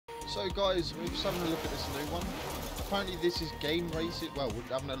So guys, we're just having a look at this new one. Apparently this is game racing. Well, we're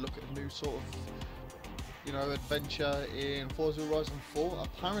having a look at a new sort of, you know, adventure in Forza Horizon 4.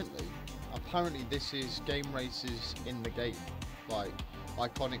 Apparently this is game races in the game, like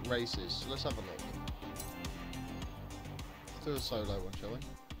iconic races. So let's have a look. Let's do a solo one, shall we?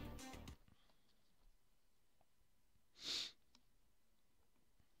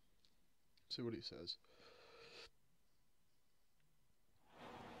 See what it says.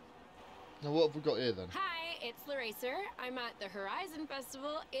 Now what have we got here then? Hi, it's Laracer. I'm at the Horizon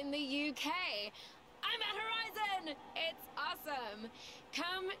Festival in the UK. I'm at Horizon! It's awesome!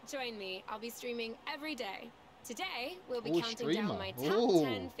 Come join me. I'll be streaming every day. Today, we'll be counting down my top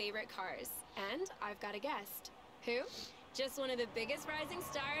 10 favorite cars. And I've got a guest. Who? Just one of the biggest rising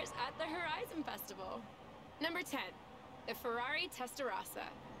stars at the Horizon Festival. Number 10, the Ferrari Testarossa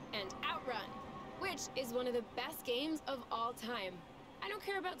and Outrun, which is one of the best games of all time. I don't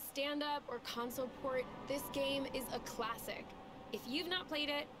care about stand-up or console port. This game is a classic. If you've not played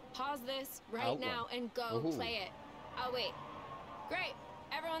it, pause this right now and go play it. Oh, wait. Great.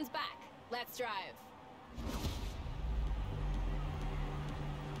 Everyone's back. Let's drive.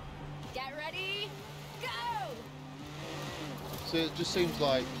 Get ready. Go! So it just seems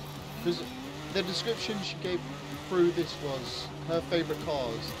like, because the description she gave through this was her favourite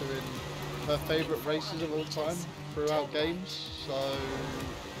cars doing her favourite races of all time throughout games, so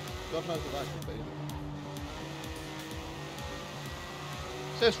God knows what that could be.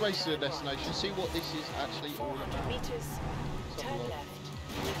 So let's race to the destination, see what this is actually all about. Meters. Turn left.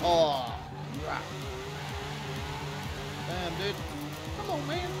 Oh, crap. Damn, dude. Come on,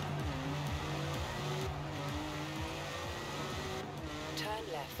 man. Turn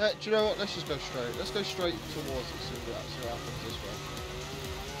left. Do you know what? Let's just go straight. Let's go straight towards it, see what happens this way.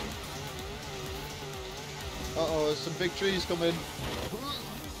 Uh-oh, there's some big trees coming.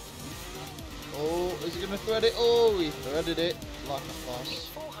 Oh, is he going to thread it? Oh, he threaded it like a boss.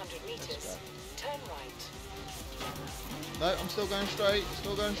 400 meters. Turn right. No, I'm still going straight.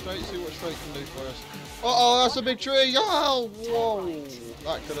 Still going straight. See what straight can do for us. Uh-oh, that's a big tree. Oh, whoa.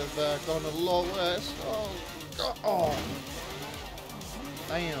 That could have gone a lot worse. Oh, God. Oh.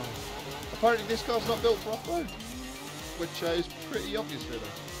 Damn. Apparently this car's not built for off-road, which is pretty obvious, really.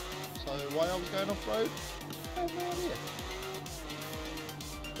 So why I was going off-road? I have no idea.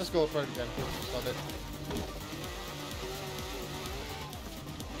 Let's go off-road again. Love it.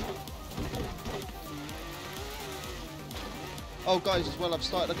 Oh, guys, as well, I've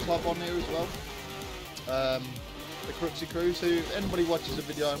started a club on here as well. The Crooksy crew. So if anybody watches the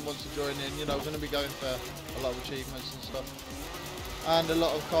video and wants to join in, you know, we're going to be going for a lot of achievements and stuff. And a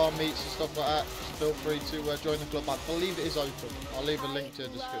lot of car meets and stuff like that. Just feel free to join the club. I believe it is open. I'll leave a link to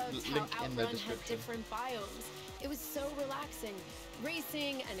link in the description. Different biomes. It was so relaxing,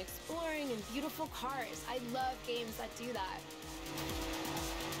 racing and exploring and beautiful cars. I love games that do that.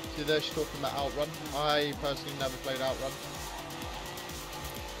 See there, she's talking about Outrun. I personally never played Outrun.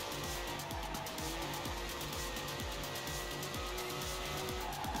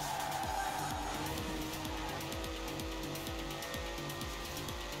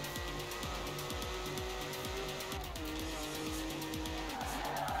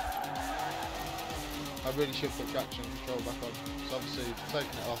 I really should put traction control back on. So obviously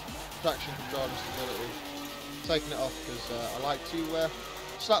taking it off, traction control and stability, taking it off because I like to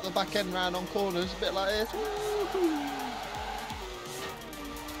slap the back end round on corners a bit like this.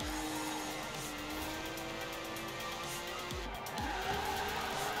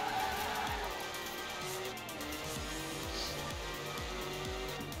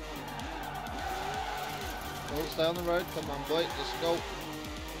 Oh, stay on the road, come on boy, let's go.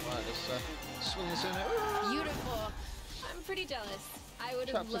 Right, let's swing this in here. Beautiful. I'm pretty jealous. I would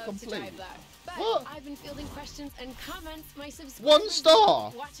have loved to drive that. But what? I've been fielding questions and comments. My subscribers 1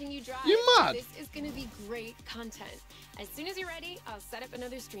 star. Watching you drive. You mad? This is going to be great content. As soon as you're ready, I'll set up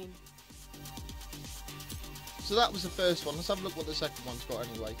another stream. So that was the first one. Let's have a look what the second one's got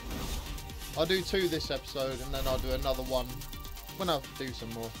anyway. I'll do 2 this episode and then I'll do another one when I do some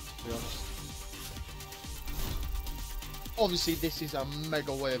more, to be honest. Obviously this is a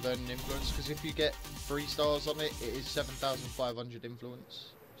mega way of earning influence because if you get 3 stars on it, it is 7,500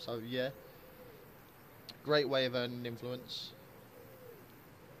 influence. So yeah, great way of earning influence,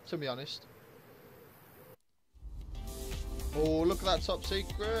 to be honest. Oh, look at that top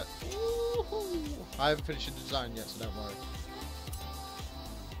secret. I haven't finished the design yet, so don't worry.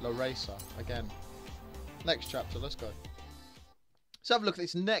 Laracer again. Next chapter, let's go. Let's have a look at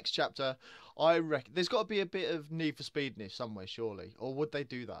this next chapter. I reckon there's got to be a bit of Need for Speed in this somewhere, surely. Or would they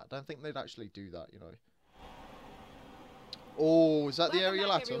do that? I don't think they'd actually do that, you know. Oh, is that the Welcome aerial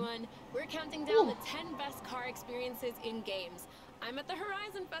back, atom? everyone. We're counting down the 10 best car experiences in games. I'm at the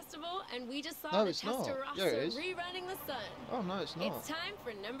Horizon Festival, and we just saw the Testarossa rerunning the sun. Oh, no, it's not. It's time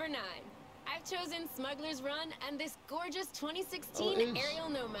for number 9. I've chosen Smuggler's Run and this gorgeous 2016 aerial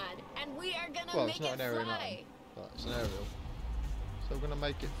nomad, and we are gonna make it fly. Well, it's not an aerial atom, but it's an aerial. So we're gonna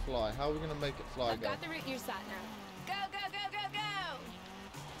make it fly. How are we gonna make it fly? I've got the route in your sat nav. Go, go, go, go, go!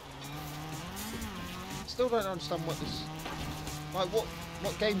 Still don't understand what this. Like, what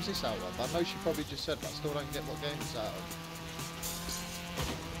game's this out of? I know she probably just said, but I still don't get what game it's out of.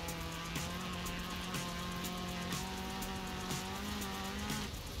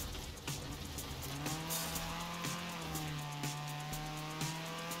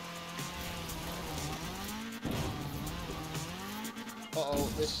 Uh-oh,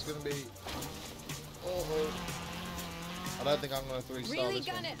 this is going to be... Uh-oh. I don't think I'm going to 3-star really this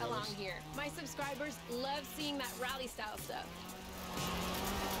gun one, it along here. My subscribers love seeing that rally style stuff.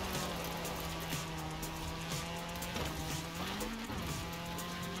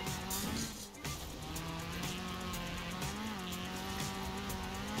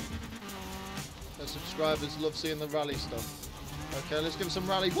 The subscribers love seeing the rally stuff. Okay, let's give it some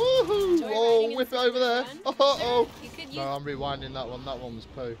rally. Woohoo! Oh, whip it over there. Oh. No, I'm rewinding that one. That one was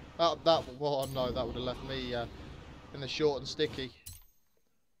poo. Oh no, that would have left me in the short and sticky.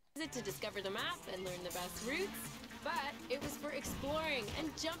 Use it to discover the map and learn the best routes, but it was for exploring and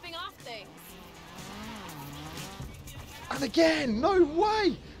jumping off things. And again, no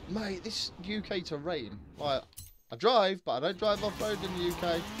way, mate. This UK terrain. Like, I drive, but I don't drive off road in the UK.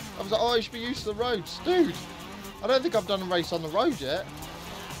 I was like, oh, I should be used to the roads, dude. I don't think I've done a race on the road yet.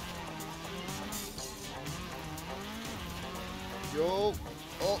 Yo.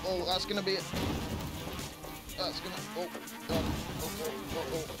 Oh, that's gonna be it. That's gonna.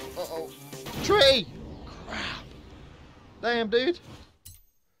 Oh. Tree! Crap. Damn, dude.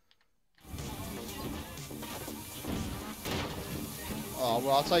 Oh,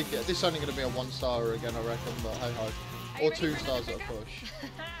 well, I'll take it. This is only going to be a 1-star again, I reckon, but hey ho. Or 2 stars at a push.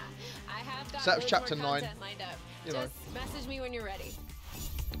 So that was chapter 9. You know. Just message me when you're ready.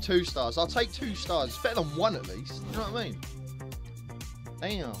 2 stars. I'll take 2 stars. It's better than 1 at least. You know what I mean?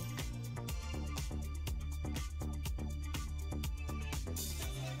 Damn.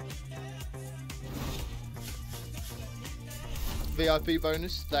 VIP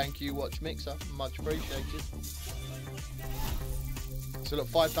bonus. Thank you, Watch Mixer. Much appreciated. So look,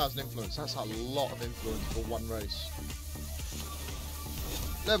 5,000 influence. That's a lot of influence for one race.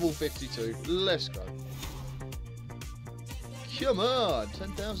 Level 52. Let's go. Come on.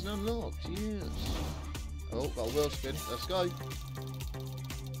 10,000 unlocked. Yes. Oh, got a wheel spin. Let's go.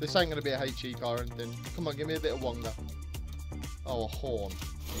 This ain't going to be a HE car or anything. Come on, give me a bit of Wonga. Oh, a horn.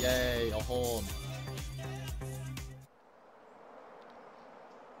 Yay, a horn.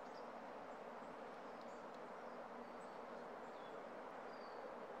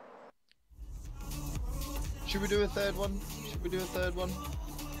 Should we do a third one? Should we do a third one?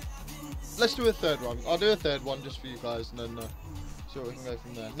 Let's do a third one. I'll do a third one just for you guys and then see what we can go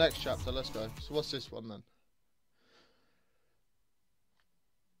from there. Next chapter, let's go. So what's this one then?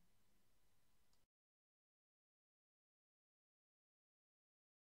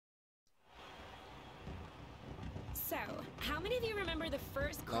 So, how many of you remember the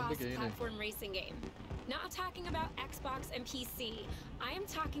first cross-platform racing game? Not talking about Xbox and PC. I am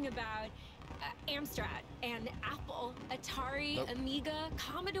talking about Amstrad and Apple, Atari, Amiga,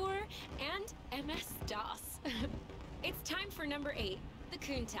 Commodore, and MS-DOS. It's time for number 8, the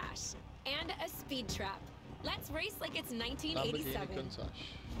Countach, and a speed trap. Let's race like it's 1987.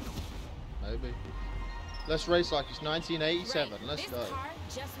 Maybe. Let's race like it's 1987. Right. Let's go. This car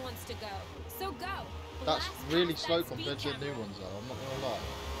just wants to go. So go. That's really slow compared to the new ones though, I'm not gonna lie.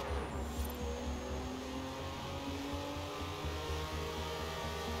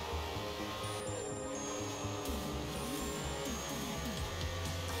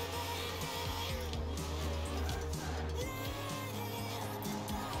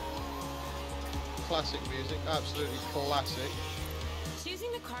 Classic music, absolutely classic.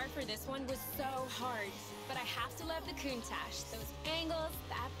 Choosing the car for this one was so hard, but I have to love the Countach. Those angles,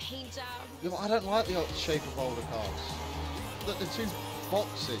 that paint job. Yeah, I don't like the shape of older cars. Look, they're too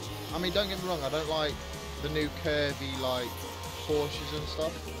boxy. I mean, don't get me wrong, I don't like the new curvy, like, Porsches and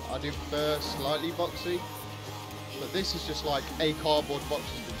stuff. I do prefer slightly boxy. But this is just like a cardboard box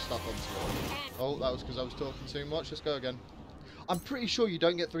has been stuck onto it. Oh, that was because I was talking too much. Let's go again. I'm pretty sure you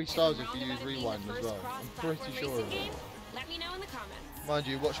don't get 3 stars if you use rewind as well. I'm pretty sure of it. Let me know in the comments. Mind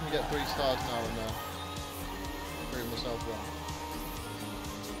you, watch me get 3 stars now and prove myself wrong.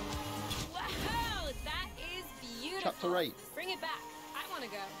 Wow, that is beautiful. Chapter 8. Bring it back. I want to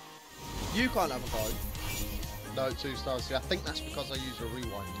go. You can't have a go. No, 2 stars. See, I think that's because I use a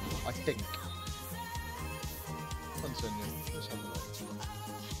rewind. I think. Continue. Let's have a look.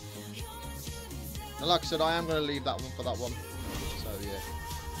 And like I said, I am going to leave that one for that one. So, yeah.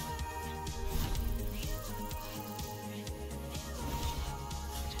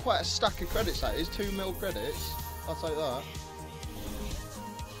 It's quite a stack of credits, that is. 2 mil credits. I'll take that.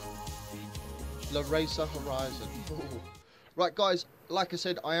 Laracer Horizon. Ooh. Right, guys, like I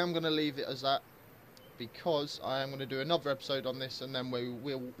said, I am going to leave it as that. Because I am going to do another episode on this, and then we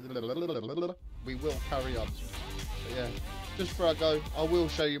will carry on. But yeah, just before I go, I will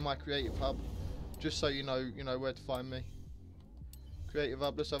show you my creative hub, just so you know where to find me. Creative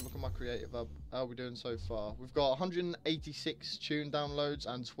hub. Let's have a look at my creative hub. How are we doing so far? We've got 186 tune downloads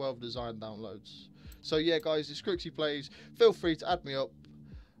and 12 design downloads. So yeah, guys, it's Crooksy Plays. Feel free to add me up.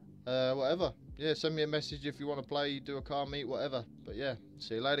 Whatever. Yeah, send me a message if you want to play, do a car meet, whatever. But yeah,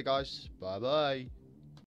 see you later, guys. Bye bye.